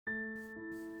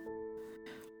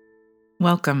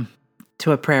Welcome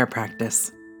to a prayer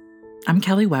practice. I'm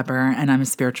Kelly Weber, and I'm a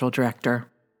spiritual director.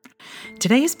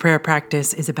 Today's prayer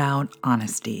practice is about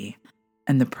honesty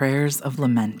and the prayers of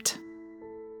lament.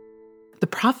 The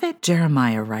prophet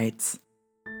Jeremiah writes,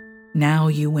 "Now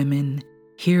you women,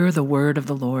 hear the word of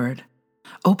the Lord.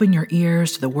 Open your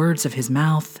ears to the words of his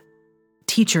mouth.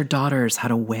 Teach your daughters how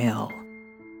to wail.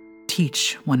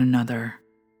 Teach one another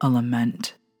a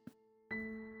lament."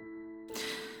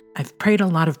 I've prayed a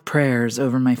lot of prayers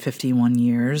over my 51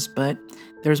 years, but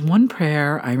there's one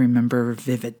prayer I remember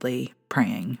vividly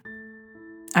praying.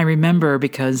 I remember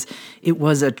because it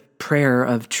was a prayer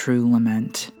of true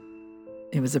lament.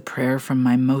 It was a prayer from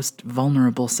my most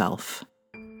vulnerable self.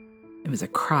 It was a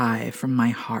cry from my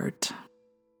heart.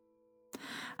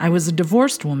 I was a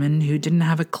divorced woman who didn't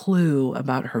have a clue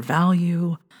about her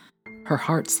value, her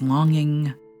heart's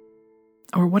longing,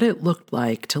 or what it looked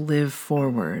like to live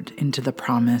forward into the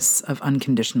promise of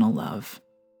unconditional love.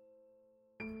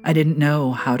 I didn't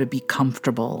know how to be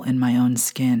comfortable in my own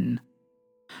skin,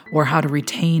 or how to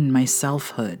retain my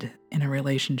selfhood in a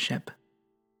relationship.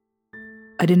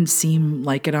 I didn't seem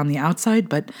like it on the outside,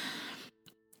 but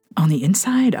on the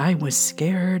inside, I was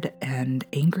scared and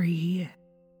angry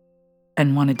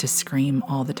and wanted to scream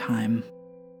all the time.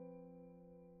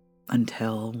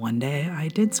 Until one day I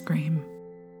did scream.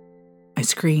 I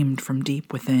screamed from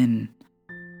deep within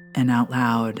and out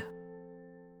loud,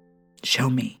 "Show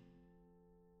me.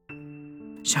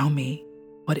 Show me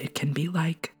what it can be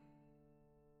like."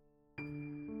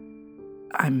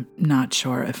 I'm not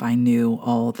sure if I knew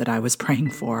all that I was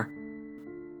praying for.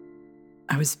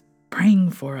 I was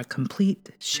praying for a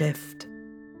complete shift.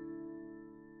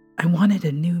 I wanted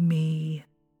a new me,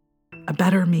 a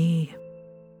better me,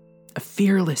 a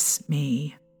fearless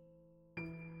me.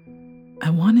 I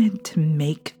wanted to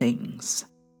make things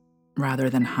rather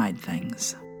than hide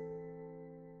things.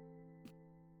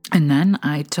 And then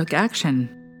I took action.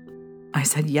 I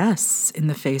said yes in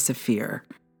the face of fear,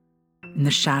 in the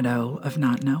shadow of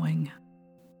not knowing.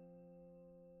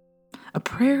 A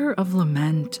prayer of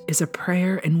lament is a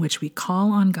prayer in which we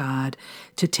call on God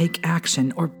to take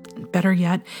action, or better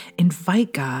yet,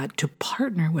 invite God to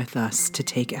partner with us to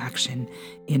take action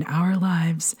in our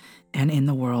lives and in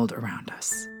the world around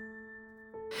us.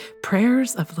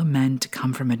 Prayers of lament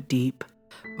come from a deep,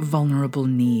 vulnerable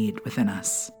need within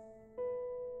us.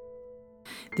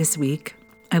 This week,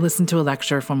 I listened to a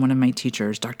lecture from one of my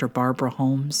teachers, Dr. Barbara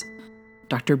Holmes,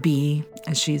 Dr. B,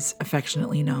 as she's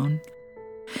affectionately known.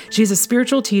 She's a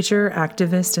spiritual teacher,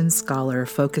 activist, and scholar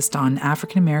focused on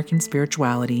African American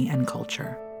spirituality and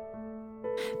culture.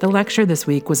 The lecture this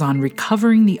week was on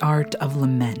recovering the art of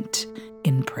lament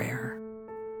in prayer.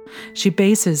 She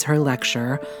bases her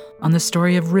lecture on the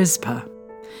story of Rizpah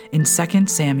in 2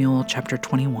 Samuel chapter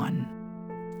 21.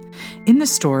 In the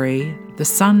story, the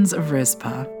sons of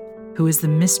Rizpah, who is the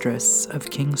mistress of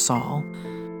King Saul,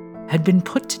 had been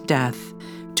put to death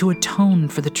to atone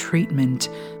for the treatment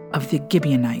of the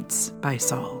Gibeonites by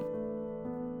Saul.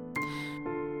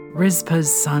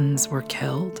 Rizpah's sons were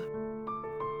killed,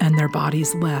 and their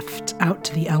bodies left out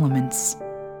to the elements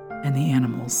and the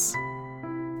animals.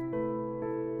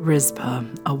 Rizpah,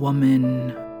 a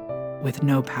woman with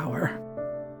no power,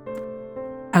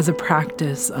 as a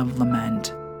practice of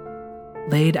lament,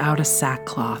 laid out a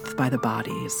sackcloth by the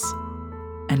bodies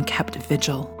and kept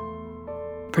vigil,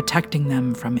 protecting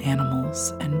them from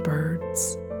animals and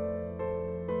birds.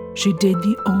 She did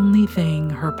the only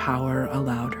thing her power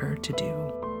allowed her to do.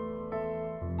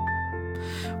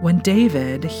 When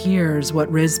David hears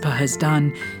what Rizpah has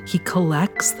done, he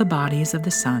collects the bodies of the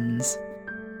sons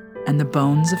and the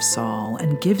bones of Saul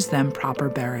and gives them proper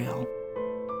burial.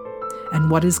 And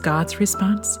what is God's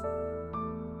response?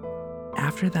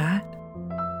 After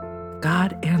that,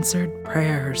 God answered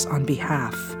prayers on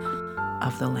behalf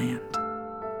of the land.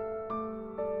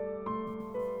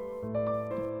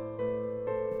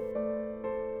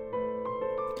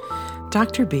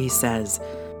 Dr. B says,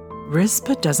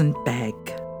 Rizpah doesn't beg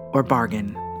or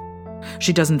bargain.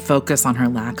 She doesn't focus on her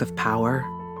lack of power.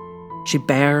 She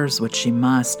bears what she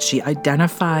must. She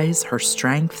identifies her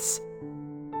strengths.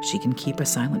 She can keep a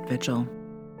silent vigil.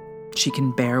 She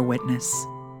can bear witness.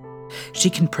 She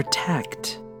can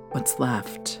protect what's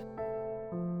left.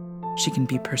 She can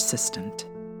be persistent.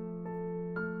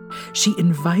 She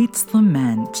invites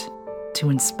lament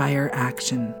to inspire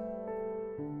action.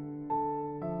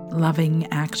 Loving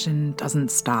action doesn't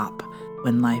stop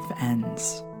when life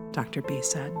ends, Dr. B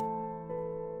said.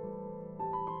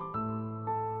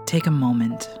 Take a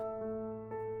moment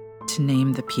to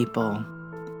name the people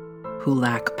who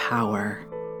lack power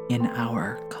in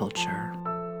our culture.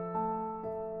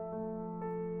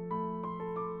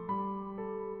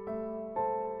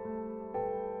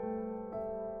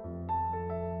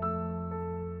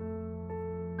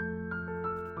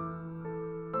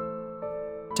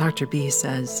 Dr. B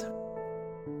says,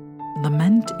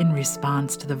 lament in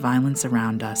response to the violence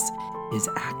around us is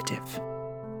active.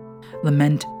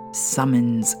 Lament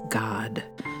summons God.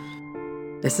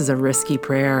 This is a risky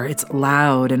prayer. It's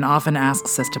loud and often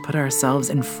asks us to put ourselves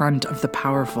in front of the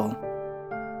powerful.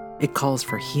 It calls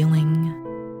for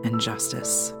healing and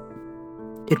justice.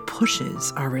 It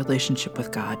pushes our relationship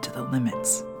with God to the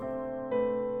limits.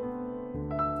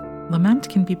 Lament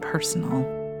can be personal,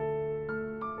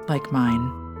 like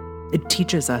mine. It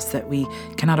teaches us that we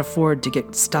cannot afford to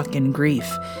get stuck in grief.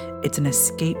 It's an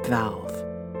escape valve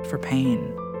for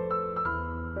pain.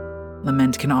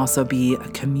 Lament can also be a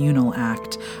communal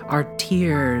act. Our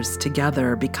tears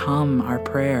together become our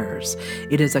prayers.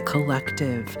 It is a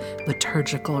collective,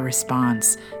 liturgical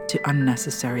response to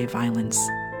unnecessary violence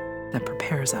that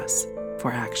prepares us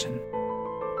for action.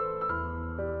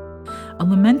 A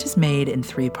lament is made in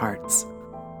 3 parts: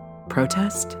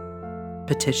 protest,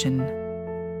 petition,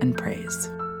 and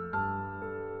praise.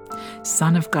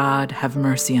 Son of God, have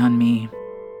mercy on me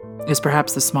is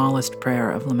perhaps the smallest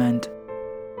prayer of lament.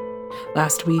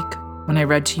 Last week, when I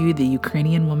read to you the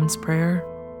Ukrainian woman's prayer,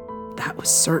 that was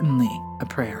certainly a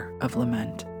prayer of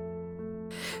lament.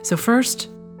 So first,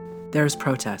 there's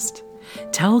protest.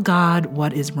 Tell God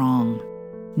what is wrong.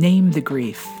 Name the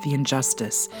grief, the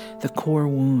injustice, the core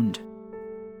wound.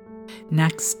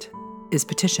 Next is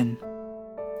petition.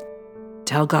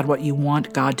 Tell God what you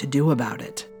want God to do about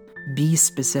it. Be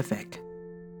specific.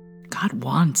 God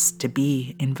wants to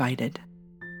be invited.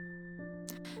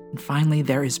 And finally,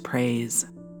 there is praise,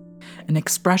 an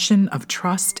expression of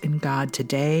trust in God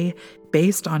today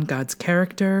based on God's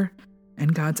character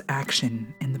and God's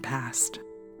action in the past.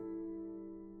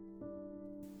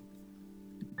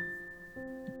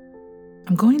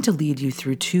 I'm going to lead you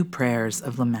through 2 prayers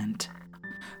of lament.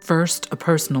 First, a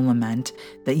personal lament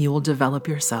that you will develop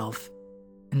yourself,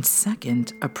 and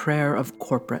second, a prayer of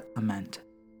corporate lament.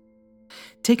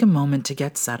 Take a moment to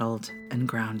get settled and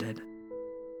grounded.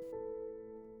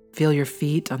 Feel your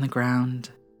feet on the ground,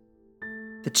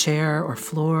 the chair or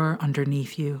floor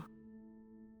underneath you.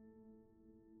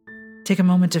 Take a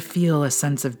moment to feel a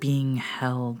sense of being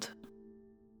held.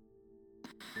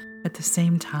 At the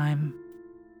same time,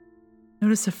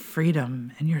 notice a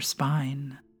freedom in your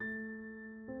spine,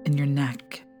 in your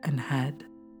neck and head.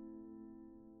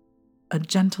 A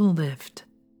gentle lift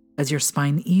as your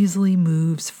spine easily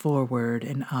moves forward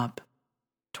and up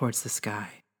towards the sky.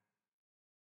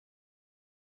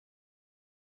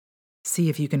 See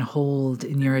if you can hold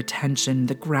in your attention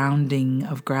the grounding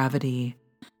of gravity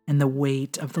and the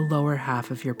weight of the lower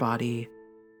half of your body,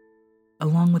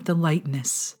 along with the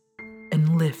lightness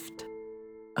and lift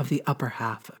of the upper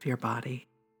half of your body.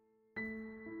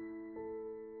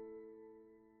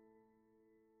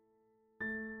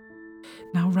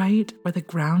 Now, right where the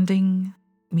grounding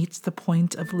meets the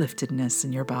point of liftedness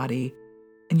in your body,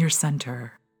 in your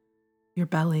center, your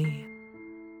belly,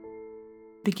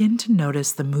 begin to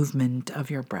notice the movement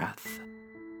of your breath.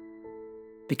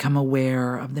 Become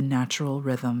aware of the natural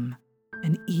rhythm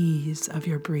and ease of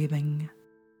your breathing.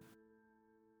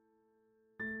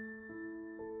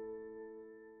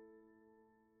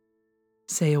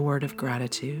 Say a word of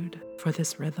gratitude for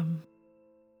this rhythm.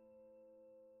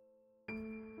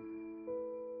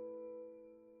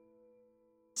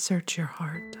 Search your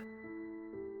heart.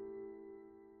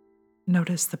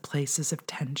 Notice the places of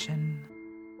tension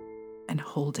and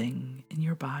holding in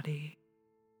your body.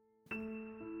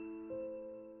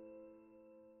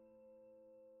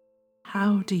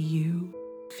 How do you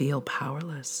feel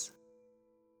powerless?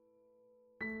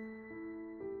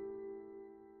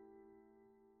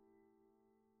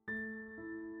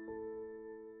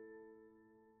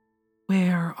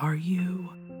 Where are you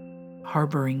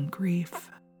harboring grief?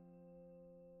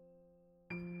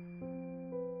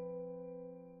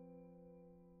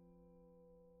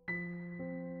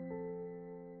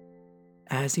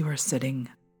 As you are sitting,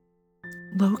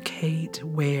 locate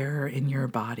where in your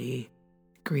body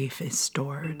grief is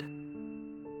stored.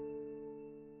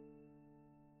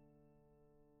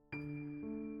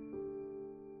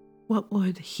 What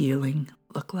would healing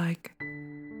look like,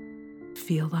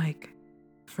 feel like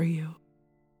for you?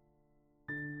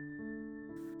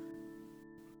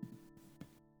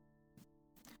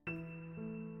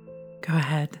 Go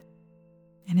ahead,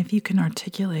 and if you can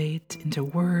articulate into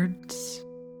words,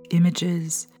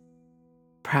 images,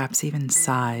 perhaps even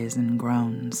sighs and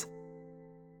groans,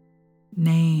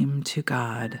 name to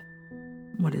God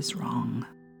what is wrong.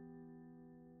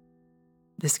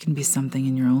 This can be something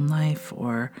in your own life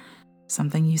or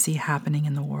something you see happening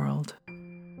in the world.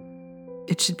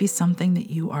 It should be something that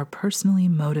you are personally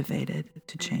motivated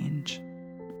to change.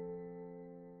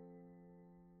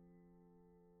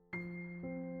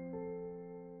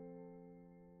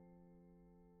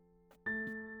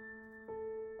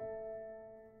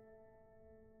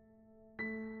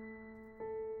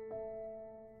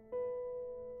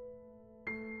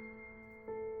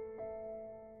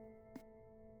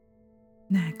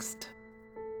 Next,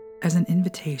 as an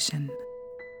invitation,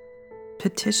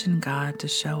 petition God to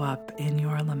show up in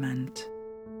your lament.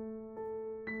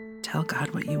 Tell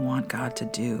God what you want God to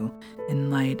do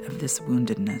in light of this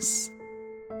woundedness,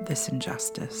 this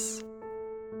injustice,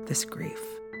 this grief.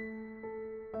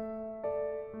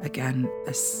 Again,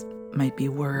 this might be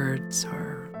words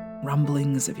or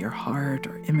rumblings of your heart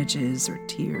or images or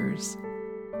tears.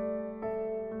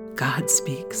 God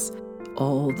speaks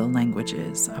all the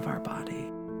languages of our body.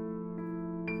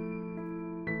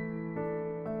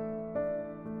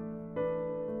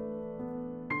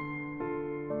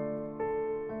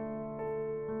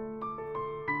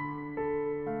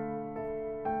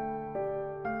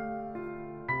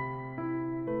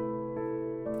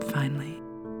 Finally,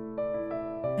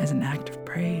 as an act of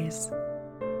praise,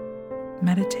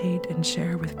 meditate and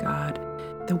share with God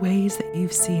the ways that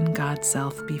you've seen God's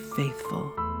self be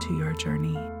faithful to your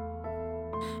journey,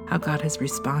 how God has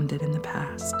responded in the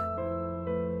past.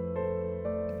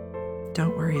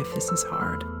 Don't worry if this is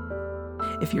hard.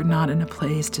 If you're not in a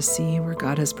place to see where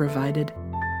God has provided,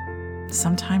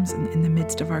 sometimes in the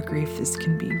midst of our grief, this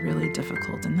can be really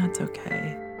difficult, and that's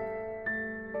okay.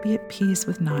 Be at peace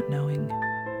with not knowing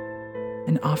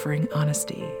and offering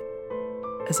honesty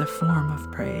as a form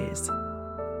of praise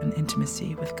and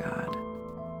intimacy with God.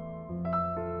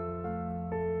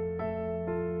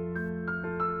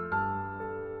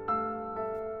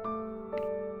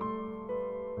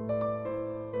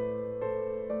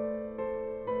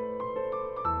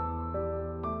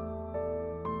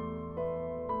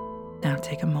 Now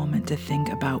take a moment to think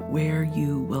about where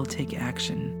you will take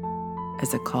action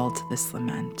as a call to this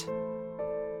lament.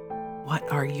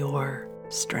 What are your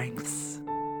strengths?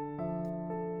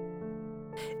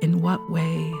 In what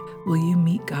way will you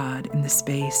meet God in the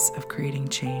space of creating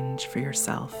change for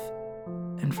yourself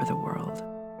and for the world?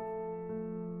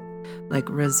 Like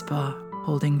Rizpah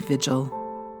holding vigil,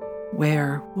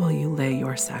 where will you lay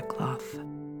your sackcloth?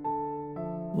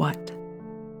 What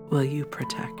will you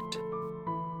protect?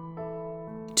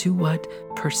 To what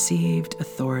perceived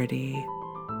authority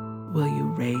will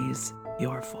you raise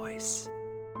your voice?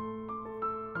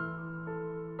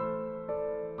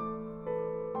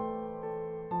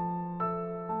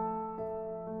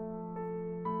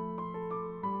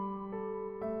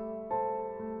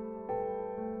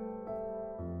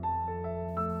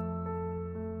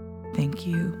 Thank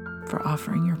you for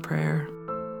offering your prayer,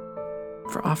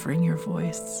 for offering your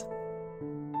voice,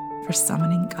 for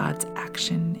summoning God's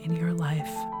action in your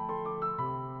life.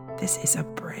 This is a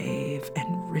brave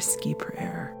and risky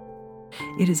prayer.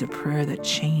 It is a prayer that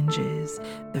changes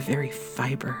the very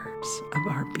fibers of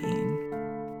our being.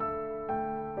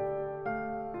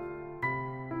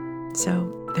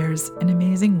 So there's an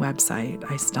amazing website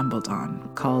I stumbled on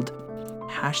called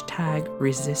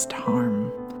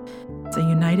 #ResistHarm. It's a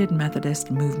United Methodist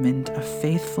movement of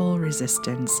faithful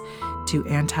resistance to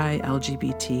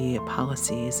anti-LGBT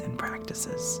policies and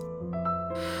practices.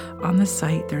 On the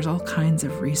site, there's all kinds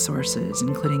of resources,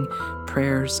 including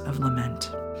prayers of lament.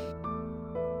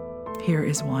 Here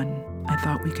is one I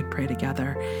thought we could pray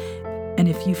together. And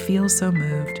if you feel so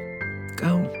moved,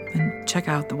 go and check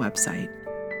out the website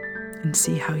and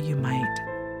see how you might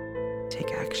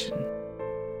take action.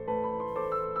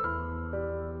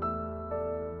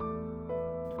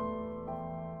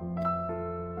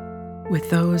 With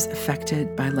those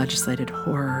affected by legislated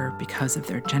horror because of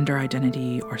their gender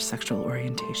identity or sexual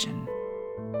orientation.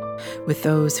 With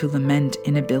those who lament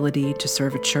inability to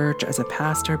serve a church as a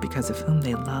pastor because of whom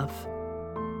they love.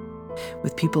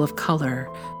 With people of color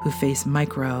who face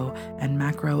micro and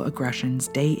macro aggressions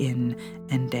day in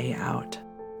and day out.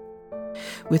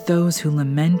 With those who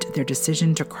lament their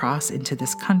decision to cross into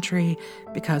this country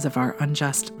because of our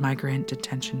unjust migrant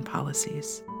detention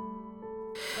policies.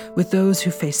 With those who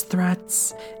face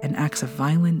threats and acts of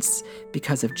violence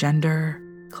because of gender,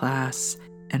 class,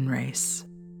 and race.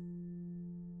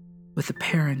 With the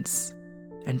parents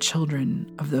and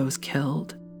children of those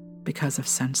killed because of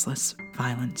senseless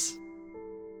violence.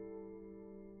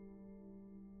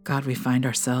 God, we find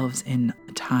ourselves in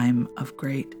a time of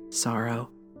great sorrow.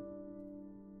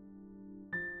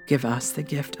 Give us the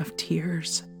gift of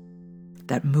tears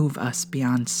that move us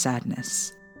beyond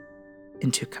sadness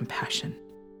into compassion.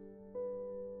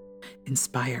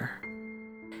 Inspire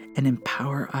and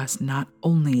empower us not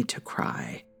only to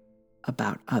cry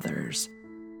about others,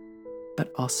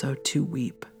 but also to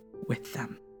weep with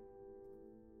them.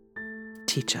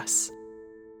 Teach us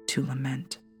to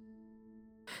lament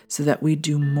so that we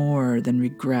do more than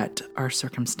regret our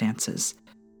circumstances.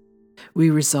 We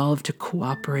resolve to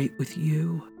cooperate with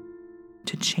you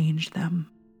to change them.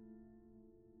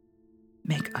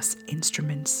 Make us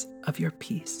instruments of your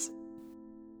peace.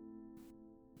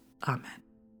 Amen.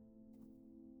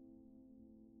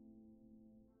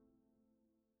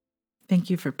 Thank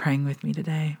you for praying with me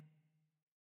today.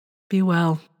 Be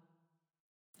well,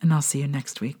 and I'll see you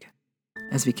next week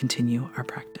as we continue our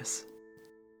practice.